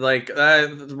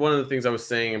 That's one of the things I was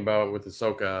saying about with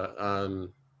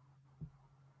Ahsoka.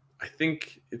 I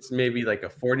think it's maybe like a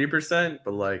 40%,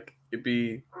 but like it'd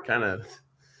be kind of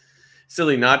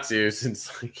silly not to,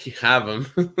 since like you have him,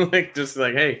 like just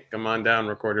like, hey, come on down,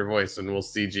 record your voice, and we'll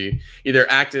CG either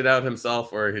act it out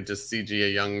himself or he'd just CG a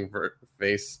young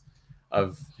face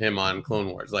of him on Clone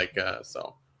Wars,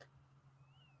 so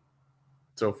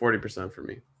 40% for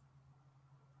me.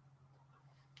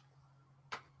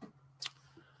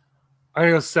 I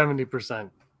go 70%.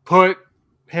 Put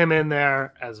him in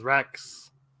there as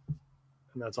Rex,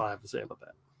 and that's all I have to say about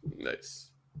that.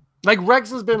 Nice. Like Rex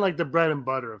has been like the bread and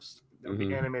butter of Mhm.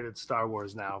 the animated Star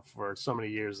Wars now for so many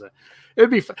years that it'd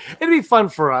be fun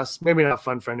for us. Maybe not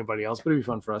fun for anybody else, but it'd be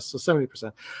fun for us. So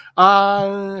 70%.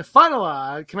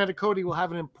 Final Commander Cody will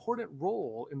have an important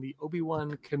role in the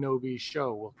Obi-Wan Kenobi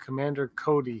show. Will Commander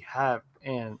Cody have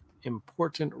an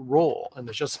important role in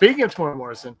the show? Speaking of Tamora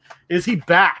Morrison, is he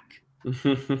back?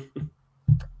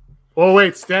 Oh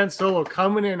wait, Stan Solo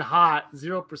coming in hot.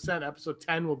 0%. Episode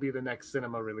 10 will be the next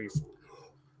cinema release.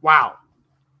 Wow.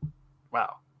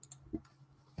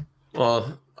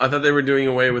 Well, I thought they were doing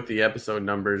away with the episode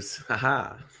numbers.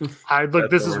 Haha.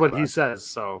 This is what he says,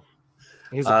 so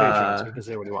he's a patron, so he can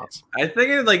say what he wants. I think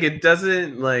it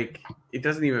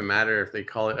doesn't even matter if they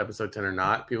call it episode 10 or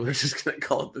not. People are just gonna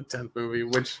call it the 10th movie,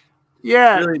 which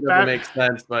really doesn't make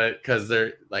sense. But because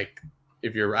they're like,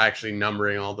 if you're actually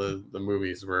numbering all the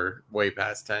movies, we're way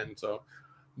past 10. So,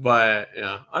 but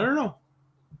yeah, I don't know.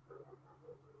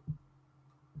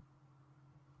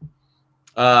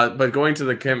 But going to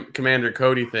the Commander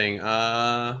Cody thing,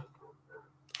 I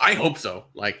hope so.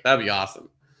 Like, that'd be awesome.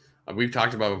 We've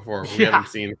talked about it before. We haven't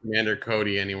seen Commander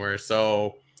Cody anywhere,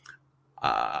 so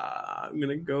I'm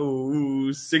gonna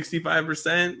go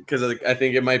 65% because I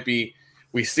think it might be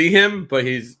we see him, but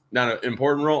he's not an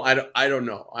important role. I don't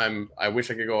know. I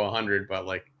wish I could go 100, but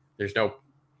like there's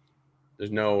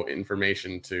no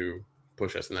information to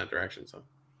push us in that direction. So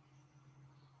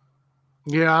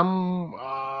yeah,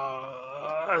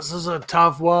 this is a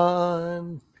tough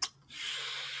one.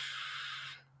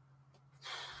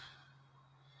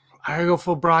 I go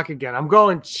full Brock again. I'm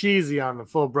going cheesy on the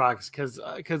full Brocks because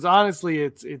honestly,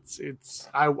 it's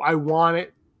I want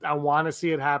it. I want to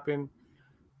see it happen.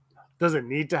 Does it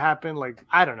need to happen? Like,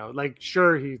 I don't know. Like,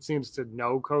 sure, he seems to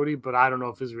know Cody, but I don't know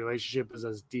if his relationship is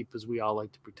as deep as we all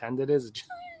like to pretend it is.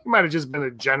 He might have just been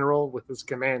a general with his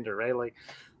commander, right? Like,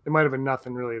 there might have been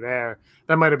nothing really there.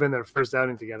 That might have been their first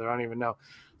outing together. I don't even know.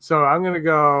 So I'm gonna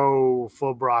go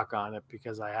full Brock on it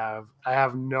because I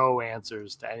have no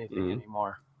answers to anything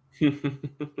anymore.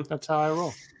 That's how I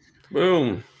roll.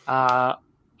 Boom. All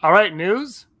right,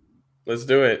 news. Let's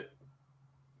do it.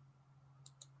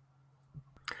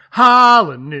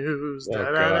 Holla news. Oh,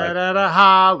 Da da da da.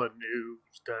 Holla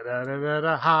news. Da da da da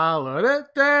da. Holla da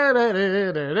da da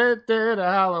da da da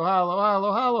da.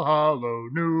 Hollow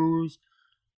news.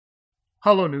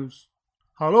 Hollow news.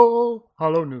 Hollow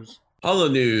news. Hollow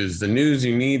News, the news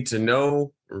you need to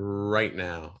know right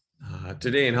now.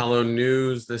 Today in Hollow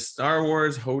News, the Star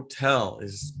Wars Hotel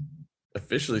is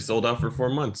officially sold out for 4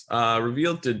 months.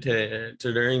 Revealed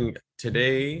during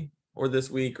today or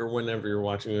this week or whenever you're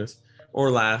watching this, or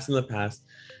last in the past,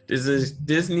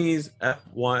 Disney's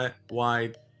FY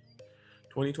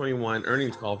 2021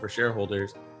 earnings call for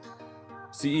shareholders.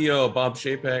 CEO Bob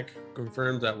Chapek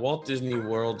confirmed that Walt Disney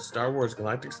World Star Wars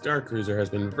Galactic Star Cruiser has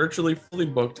been virtually fully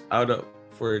booked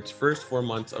for its first 4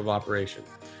 months of operation.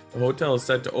 The hotel is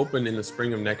set to open in the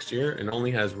spring of next year and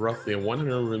only has roughly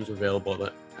 100 rooms available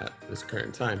at this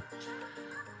current time.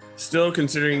 Still,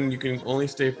 considering you can only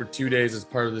stay for 2 days as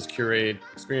part of this curated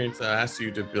experience that asks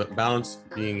you to balance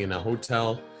being in a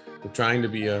hotel with trying to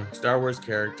be a Star Wars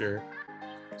character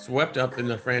swept up in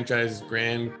the franchise's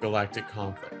grand galactic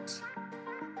conflict.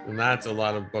 And that's a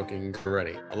lot of bookings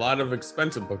already. A lot of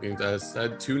expensive bookings. As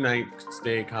said, 2-night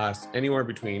stay costs anywhere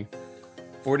between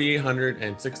 $4,800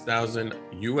 and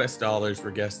 $6,000 for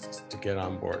guests to get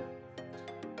on board.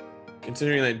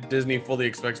 Considering that Disney fully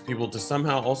expects people to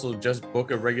somehow also just book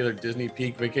a regular Disney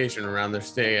peak vacation around their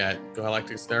stay at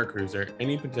Galactic Star Cruiser,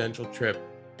 any potential trip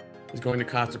is going to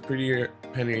cost a prettier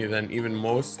penny than even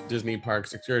most Disney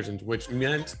parks excursions, which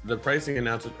meant the pricing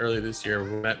announcement earlier this year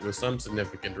met with some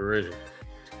significant derision.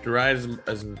 Deride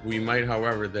as we might,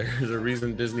 however, there's a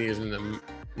reason Disney isn't as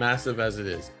massive as it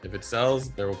is. If it sells,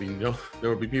 there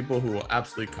will be people who will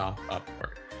absolutely cough up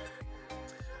for it.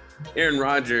 Aaron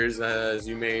Rodgers, as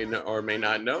you may or may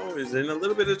not know, is in a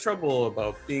little bit of trouble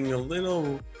about being a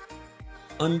little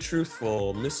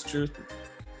untruthful,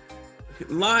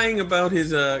 lying about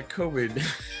his COVID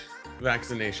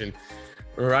vaccination.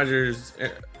 Rodgers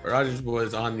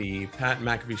was on the Pat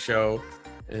McAfee show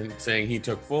and saying he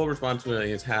took full responsibility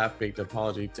in his half-baked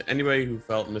apology to anybody who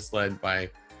felt misled by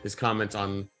his comments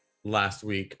on last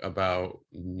week about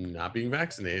not being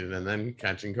vaccinated and then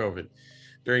catching COVID.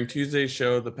 During Tuesday's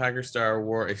show, the Packer star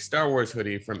wore a Star Wars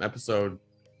hoodie from Episode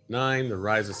 9, The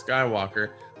Rise of Skywalker.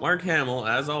 Mark Hamill,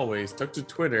 as always, took to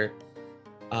Twitter,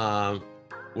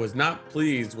 was not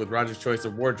pleased with Rodgers' choice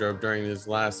of wardrobe during his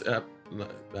last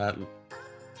that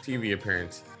TV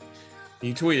appearance.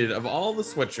 He tweeted, of all the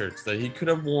sweatshirts that he could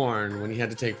have worn when he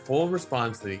had to take full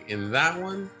responsibility, in that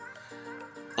one,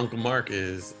 Uncle Mark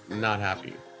is not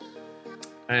happy.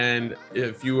 And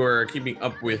if you are keeping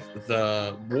up with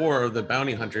the War of the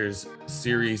Bounty Hunters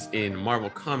series in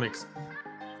Marvel Comics,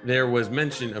 there was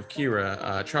mention of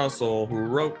Kira. Charles Soule, who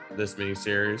wrote this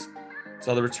miniseries,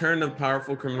 saw the return of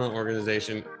powerful criminal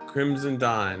organization Crimson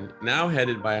Dawn, now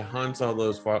headed by Han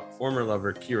Solo's former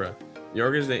lover, Kira. The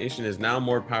organization is now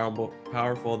more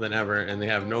powerful than ever, and they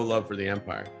have no love for the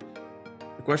Empire.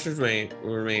 The question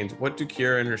remains, what do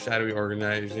Kira and her shadowy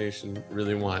organization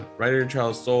really want? Writer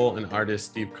Charles Soule and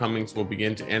artist Steve Cummings will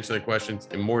begin to answer the questions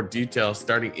in more detail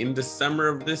starting in December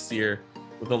of this year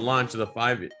with the launch of the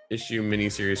 5-issue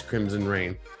miniseries Crimson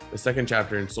Reign, the second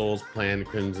chapter in Soule's planned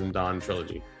Crimson Dawn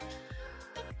trilogy.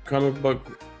 Comic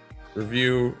Book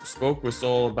Review spoke with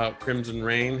Soule about Crimson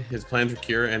Reign, his plans for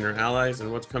Kira and her allies,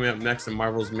 and what's coming up next in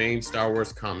Marvel's main Star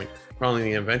Wars comic,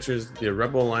 chronicling the adventures the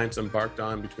Rebel Alliance embarked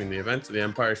on between the events of The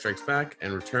Empire Strikes Back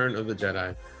and Return of the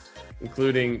Jedi.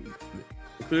 Included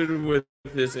with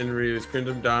this interview is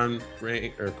Crimson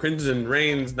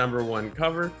Reign's #1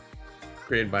 cover,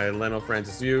 created by Leno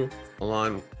Francis Yu,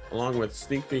 along with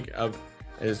sneak peek of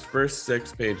his first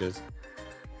 6 pages.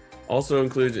 Also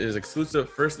included is exclusive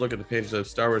first look at the pages of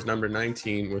Star Wars number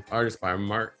 19 with artists by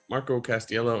Marco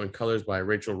Castiello and colors by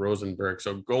Rachel Rosenberg.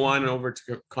 So go on over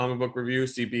to Comic Book Review,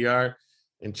 CBR,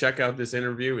 and check out this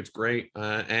interview. It's great.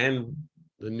 And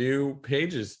the new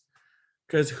pages,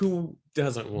 because who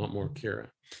doesn't want more Kira?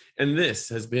 And this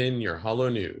has been your Hollow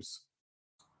News.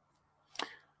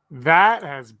 That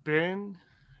has been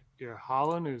your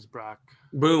Hollow News, Brock.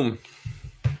 Boom.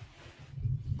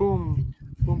 Boom.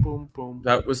 Boom, boom, boom.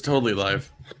 That was totally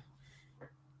live.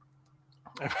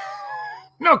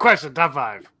 No question. Top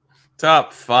 5.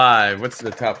 Top 5. What's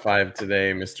the top 5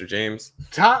 today, Mr. James?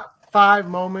 Top 5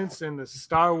 moments in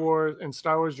Star Wars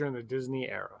during the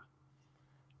Disney era.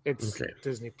 It's okay.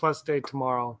 Disney Plus Day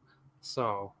tomorrow,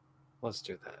 so let's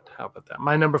do that. How about that?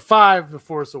 My number 5, The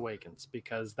Force Awakens,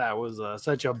 because that was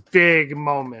such a big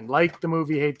moment. Like the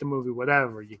movie, hate the movie,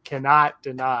 whatever. You cannot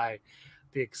deny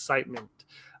the excitement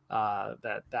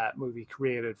that movie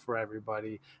created for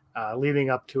everybody. Leading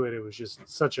up to it, it was just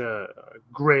such a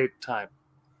great time.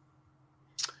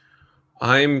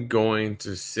 I'm going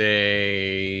to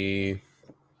say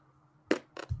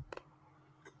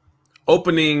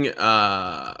opening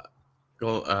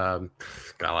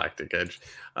Galactic Edge,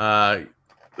 the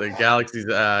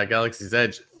Galaxy's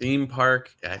Edge theme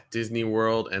park at Disney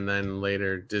World, and then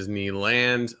later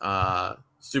Disneyland.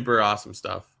 Super awesome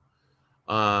stuff.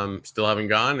 Still haven't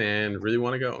gone and really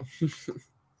want to go.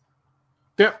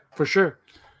 Yeah, for sure.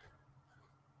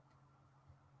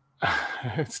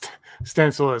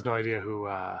 Stancil has no idea who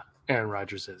Aaron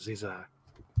Rodgers is. He's what's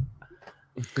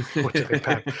a big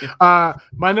pack.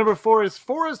 My number 4 is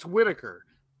Forrest Whitaker.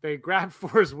 They grabbed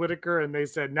Forrest Whitaker and they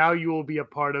said, "Now you will be a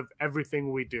part of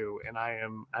everything we do." And I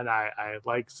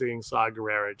like seeing Saw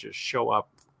Gerrera just show up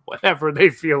whenever they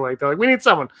feel like. They're like, "We need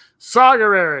someone." Saw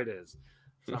Gerrera it is.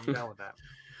 So I'm down with that.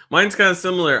 Mine's kind of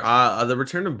similar. The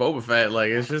Return of Boba Fett,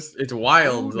 like it's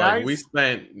wild. Ooh, like nice. We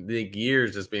spent the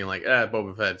years just being like,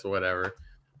 Boba Fett's whatever.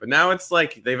 But now it's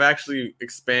like they've actually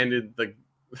expanded the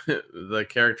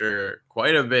character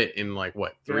quite a bit in like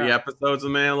what 3 episodes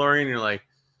of Mandalorian. You're like,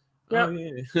 oh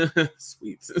yeah,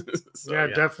 sweet. So, yeah,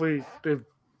 definitely. They've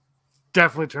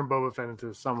definitely turned Boba Fett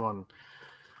into someone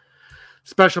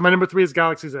special. My number 3 is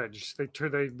Galaxy's Edge. They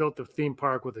built the theme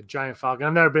park with a giant falcon.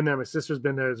 I've never been there. My sister's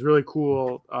been there. It's really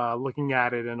cool looking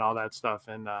at it and all that stuff.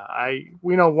 And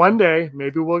we know one day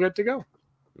maybe we'll get to go.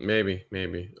 Maybe.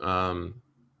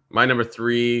 My number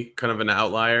 3, kind of an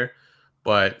outlier,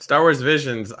 but Star Wars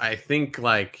Visions. I think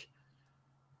like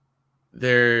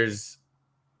there's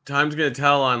time's gonna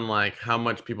tell on like how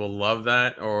much people love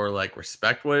that or like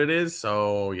respect what it is.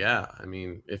 So yeah, I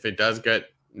mean, if it does get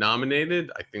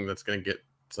nominated, I think that's gonna get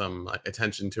some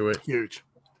attention to it. Huge.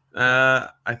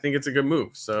 I think it's a good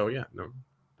move. So yeah, no,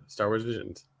 Star Wars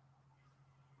Visions.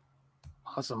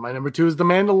 Awesome. My number 2 is The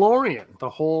Mandalorian. The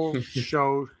whole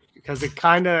show, because it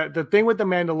kind of, the thing with The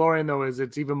Mandalorian though is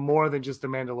it's even more than just The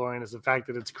Mandalorian. Is the fact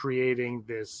that it's creating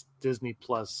this Disney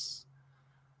Plus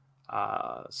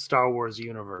Star Wars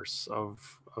universe of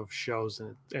shows,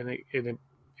 and the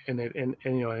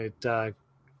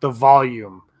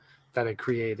volume that it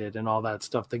created and all that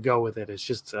stuff to go with it is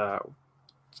just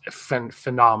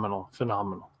phenomenal.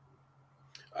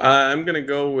 I'm gonna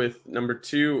go with number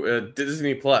 2,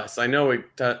 Disney Plus. I know it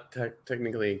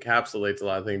technically encapsulates a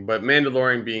lot of things, but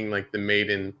Mandalorian being like the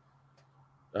maiden,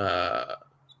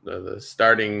 the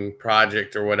starting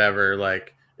project or whatever,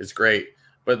 like is great.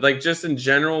 But like just in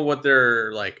general, what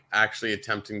they're like actually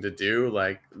attempting to do,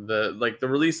 like the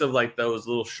release of like those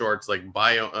little shorts, like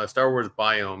Star Wars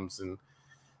biomes and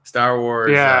Star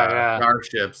Wars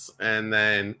starships, and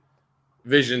then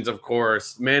Visions, of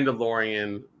course,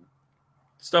 Mandalorian,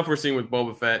 stuff we're seeing with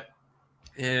Boba Fett,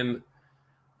 and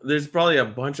there's probably a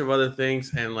bunch of other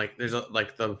things, and like there's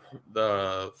like the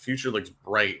future looks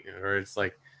bright, or it's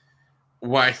like,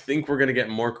 well, I think we're gonna get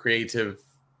more creative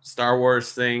Star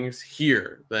Wars things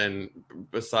here than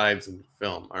besides in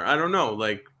film, or I don't know.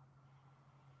 Like,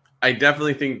 I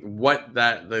definitely think what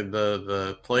that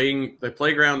the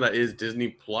playground that is Disney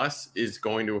Plus is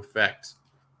going to affect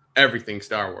everything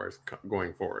Star Wars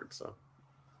going forward. So,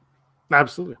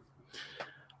 absolutely.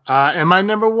 And my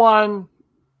number 1,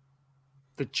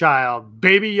 the child,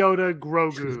 Baby Yoda,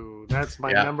 Grogu. That's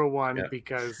my number 1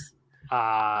 because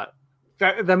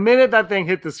the minute that thing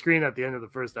hit the screen at the end of the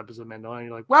first episode of Mandalorian,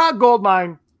 you're like, well, gold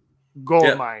mine.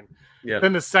 Yeah.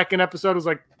 Then the second episode was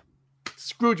like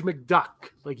Scrooge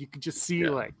McDuck. Like you could just see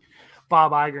like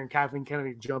Bob Iger and Kathleen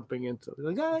Kennedy jumping into it.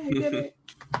 Like, oh, you get it.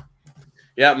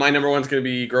 Yeah, my number 1's going to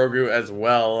be Grogu as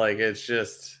well. Like it's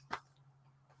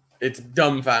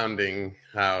dumbfounding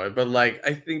but like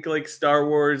I think like Star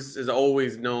Wars is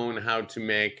always known how to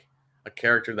make a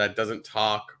character that doesn't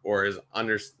talk or is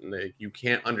like you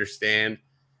can't understand,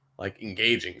 like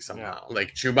engaging somehow.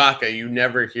 Like Chewbacca, you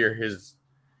never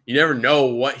know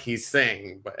what he's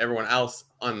saying, but everyone else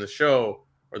on the show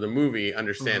or the movie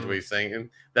understands what he's saying, and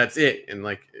that's it. And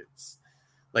like it's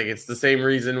the same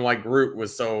reason why Groot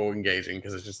was so engaging,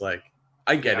 because it's just like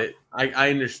I get it, I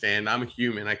understand, I'm a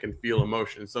human, I can feel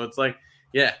emotion. So it's like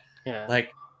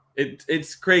like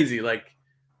it's crazy. Like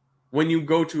when you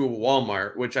go to a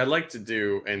Walmart, which I like to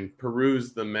do, and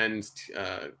peruse the men's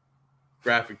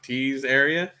graphic tees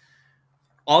area,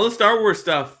 all the Star Wars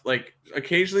stuff, like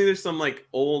occasionally there's some like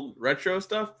old retro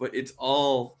stuff, but it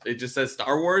just says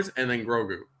Star Wars and then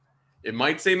Grogu. It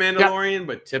might say Mandalorian,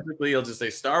 but typically it'll just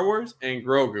say Star Wars and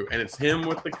Grogu, and it's him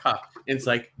with the cup. And it's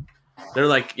like, they're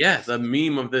like, yeah, the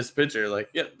meme of this picture,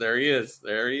 like, yep, there he is.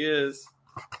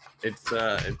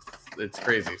 It's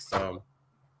crazy. So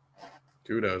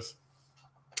kudos.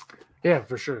 Yeah,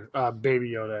 for sure. Baby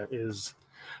Yoda is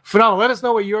phenomenal. Let us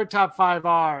know what your top 5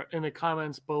 are in the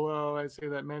comments below. I say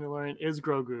that Mandalorian is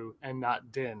Grogu and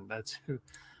not Din. That's who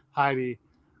Heidi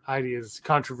is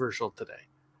controversial today.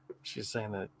 She's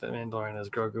saying that the Mandalorian is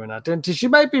Grogu and not Din. She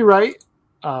might be right,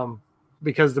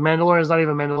 because the Mandalorian is not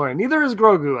even Mandalorian. Neither is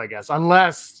Grogu, I guess,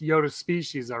 unless Yoda's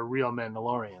species are real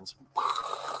Mandalorians.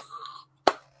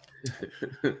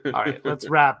 All right, let's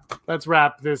wrap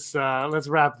this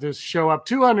show up.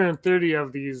 230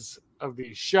 of these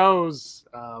shows,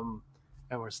 and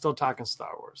we're still talking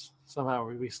Star Wars. Somehow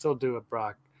we still do it,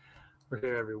 Brock. We're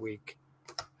here every week.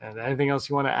 And anything else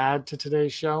you want to add to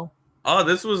today's show? Oh,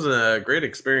 this was a great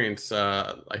experience.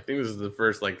 I think this is the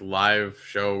first like live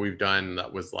show we've done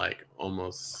that was like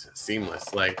almost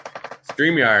seamless. Like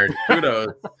StreamYard,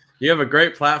 kudos. You have a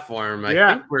great platform. I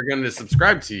think we're going to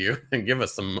subscribe to you and give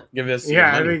us some. Yeah, I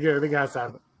think that's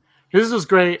happening. This was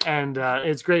great, and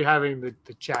it's great having the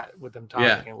chat with them,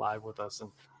 talking live with us,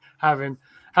 and having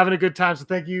a good time. So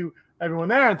thank you everyone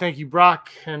there, and thank you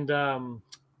Brock. And I'm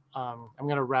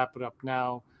going to wrap it up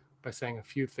now by saying a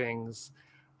few things.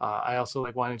 I also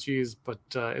like wine and cheese, but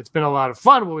it's been a lot of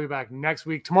fun. We'll be back next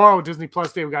week. Tomorrow, Disney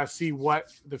Plus Day, we got to see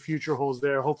what the future holds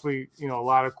there. Hopefully, a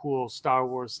lot of cool Star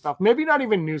Wars stuff. Maybe not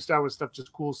even new Star Wars stuff,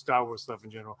 just cool Star Wars stuff in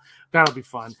general. That'll be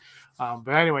fun.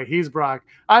 But anyway, he's Brock.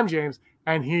 I'm James,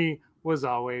 and he was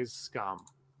always scum.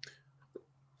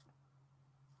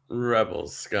 Rebel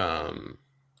scum.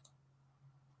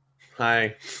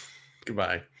 Hi.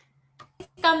 Goodbye.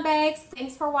 Scumbags,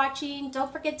 thanks for watching.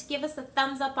 Don't forget to give us a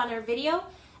thumbs up on our video.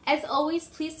 As always,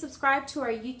 please subscribe to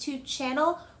our YouTube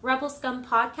channel, Rebel Scum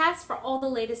Podcast, for all the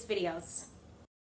latest videos.